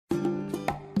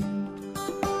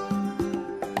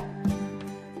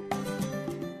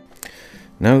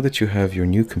Now that you have your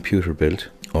new computer built,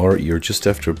 or you're just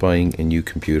after buying a new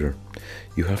computer,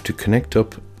 you have to connect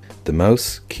up the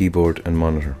mouse, keyboard and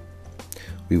monitor.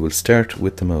 We will start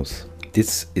with the mouse.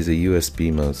 This is a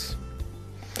USB mouse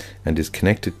and is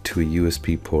connected to a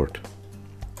USB port.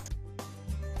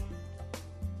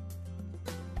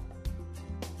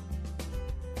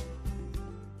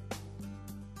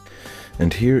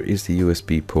 And here is the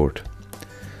USB port.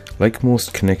 Like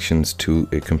most connections to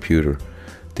a computer,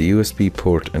 the USB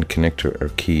port and connector are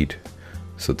keyed,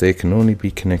 so they can only be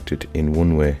connected in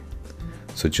one way.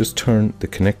 So just turn the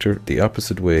connector the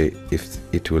opposite way if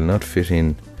it will not fit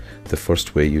in the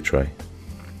first way you try.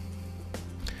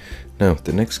 Now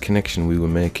the next connection we will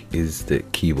make is the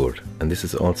keyboard, and this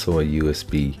is also a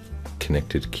USB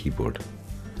connected keyboard.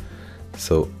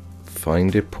 So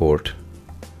find a port,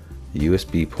 a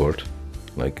USB port,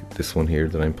 like this one here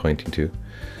that I'm pointing to,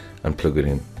 and plug it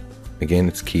in. Again,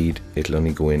 it's keyed, it'll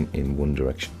only go in one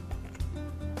direction.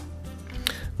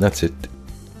 And that's it,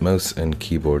 mouse and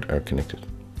keyboard are connected.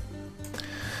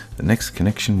 The next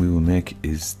connection we will make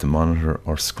is the monitor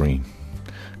or screen.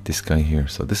 This guy here.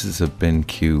 So this is a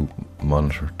BenQ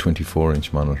monitor,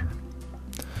 24-inch monitor.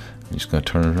 I'm just going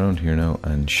to turn it around here now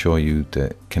and show you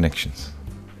the connections.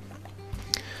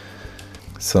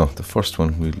 So the first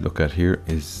one we look at here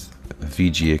is a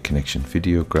VGA connection,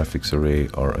 video graphics array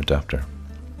or adapter.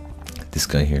 This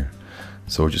guy here.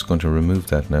 So we're just going to remove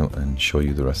that now and show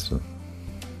you the rest of them.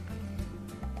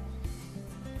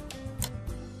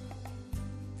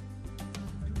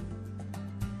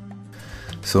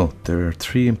 So there are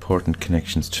three important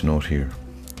connections to note here.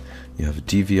 You have a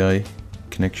DVI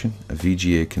connection, a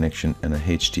VGA connection and a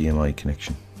HDMI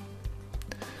connection.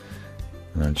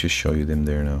 And I'll just show you them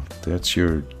there now. That's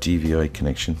your DVI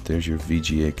connection, there's your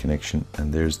VGA connection,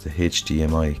 and there's the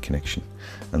HDMI connection.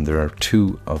 And there are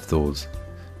two of those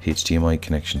HDMI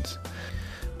connections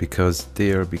because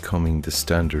they are becoming the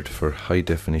standard for high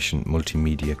definition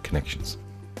multimedia connections.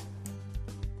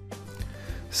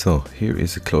 So here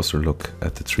is a closer look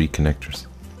at the three connectors.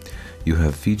 You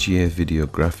have VGA video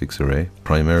graphics array,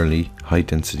 primarily high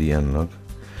density analog,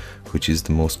 which is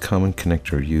the most common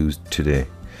connector used today,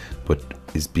 but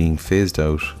is being phased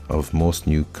out of most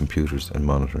new computers and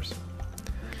monitors.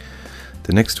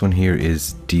 The next one here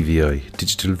is DVI,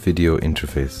 digital video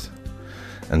interface.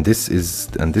 And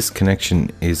this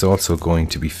connection is also going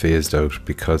to be phased out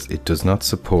because it does not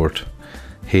support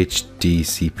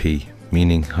HDCP,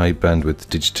 meaning high bandwidth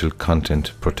digital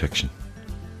content protection.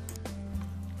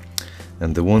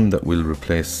 And the one that will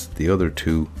replace the other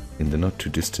two in the not too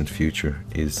distant future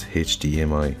is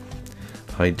HDMI,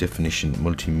 high definition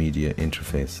multimedia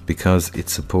interface, because it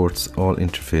supports all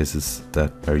interfaces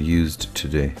that are used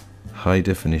today. High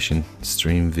definition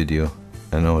stream video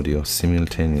and audio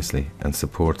simultaneously and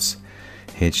supports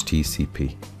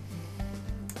HDCP.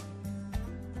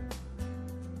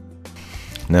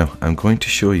 Now I'm going to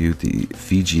show you the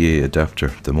VGA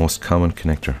adapter, the most common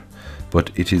connector, but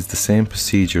it is the same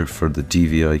procedure for the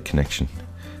DVI connection.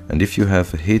 And if you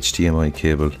have a HDMI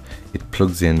cable, it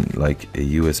plugs in like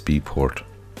a USB port.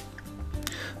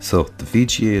 So the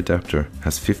VGA adapter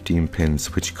has 15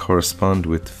 pins which correspond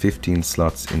with 15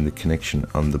 slots in the connection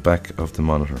on the back of the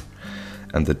monitor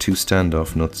and the two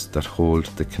standoff nuts that hold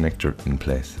the connector in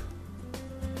place.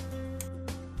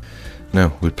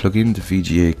 Now we'll plug in the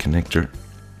VGA connector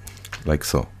like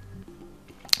so.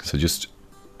 So just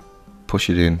push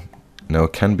it in. Now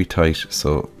it can be tight,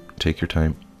 so take your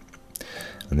time,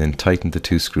 and then tighten the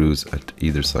two screws at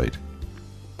either side.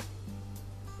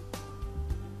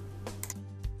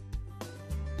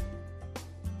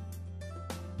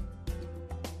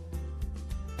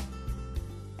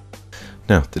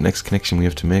 Now the next connection we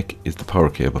have to make is the power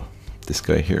cable, this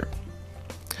guy here.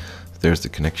 There's the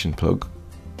connection plug,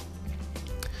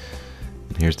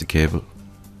 and here's the cable,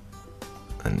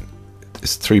 and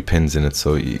there's 3 pins in it,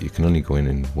 so you can only go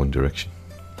in one direction.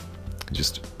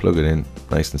 Just plug it in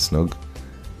nice and snug.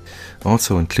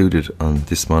 Also included on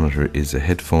this monitor is a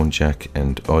headphone jack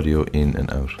and audio in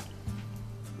and out.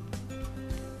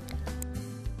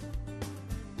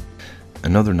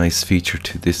 Another nice feature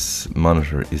to this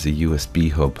monitor is a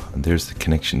USB hub, and there's the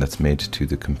connection that's made to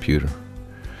the computer.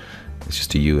 It's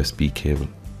just a USB cable.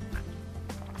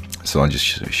 So I'll just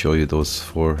show you those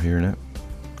 4 here now.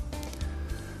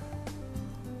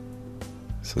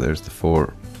 So there's the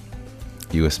 4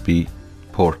 USB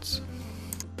ports.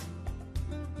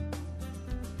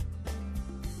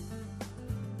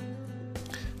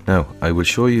 Now I will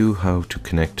show you how to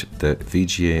connect the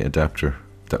VGA adapter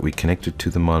that we connected to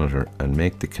the monitor and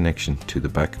make the connection to the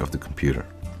back of the computer.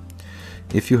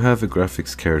 If you have a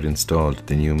graphics card installed,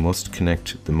 then you must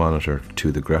connect the monitor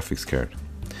to the graphics card.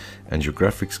 and your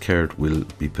graphics card will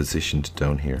be positioned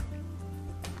down here.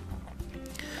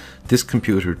 This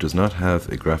computer does not have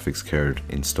a graphics card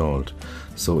installed,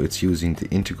 so it's using the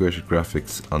integrated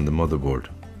graphics on the motherboard.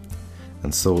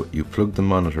 And so you plug the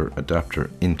monitor adapter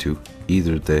into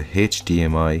either the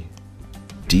HDMI,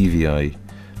 DVI,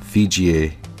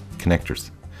 VGA connectors,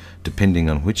 depending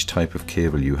on which type of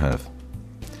cable you have.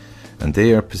 And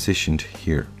they are positioned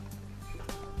here.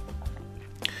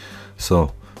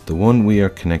 So the one we are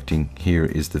connecting here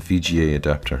is the VGA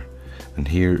adapter, and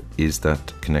here is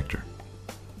that connector.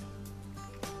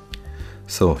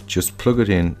 So just plug it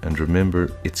in, and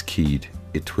remember it's keyed.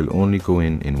 It will only go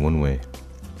in one way.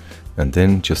 And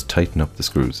then just tighten up the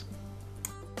screws.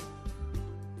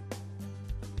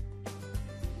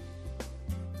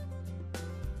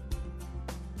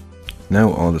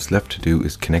 Now all that's left to do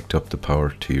is connect up the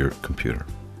power to your computer.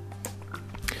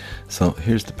 So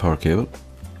here's the power cable.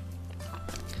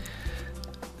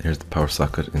 Here's the power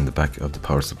socket in the back of the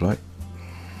power supply.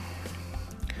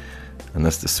 And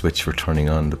that's the switch for turning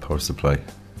on the power supply.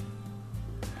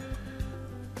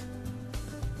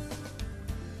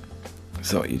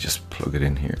 So you just plug it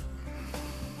in here.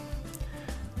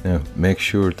 Now make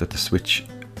sure that the switch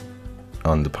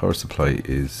on the power supply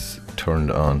is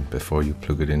turned on before you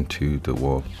plug it into the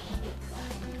wall,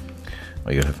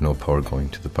 or you'll have no power going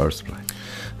to the power supply.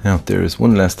 Now there is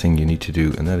one last thing you need to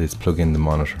do, and that is plug in the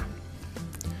monitor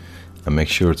and make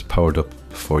sure it's powered up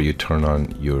before you turn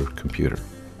on your computer.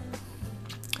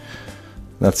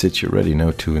 That's it, you're ready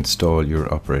now to install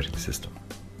your operating system.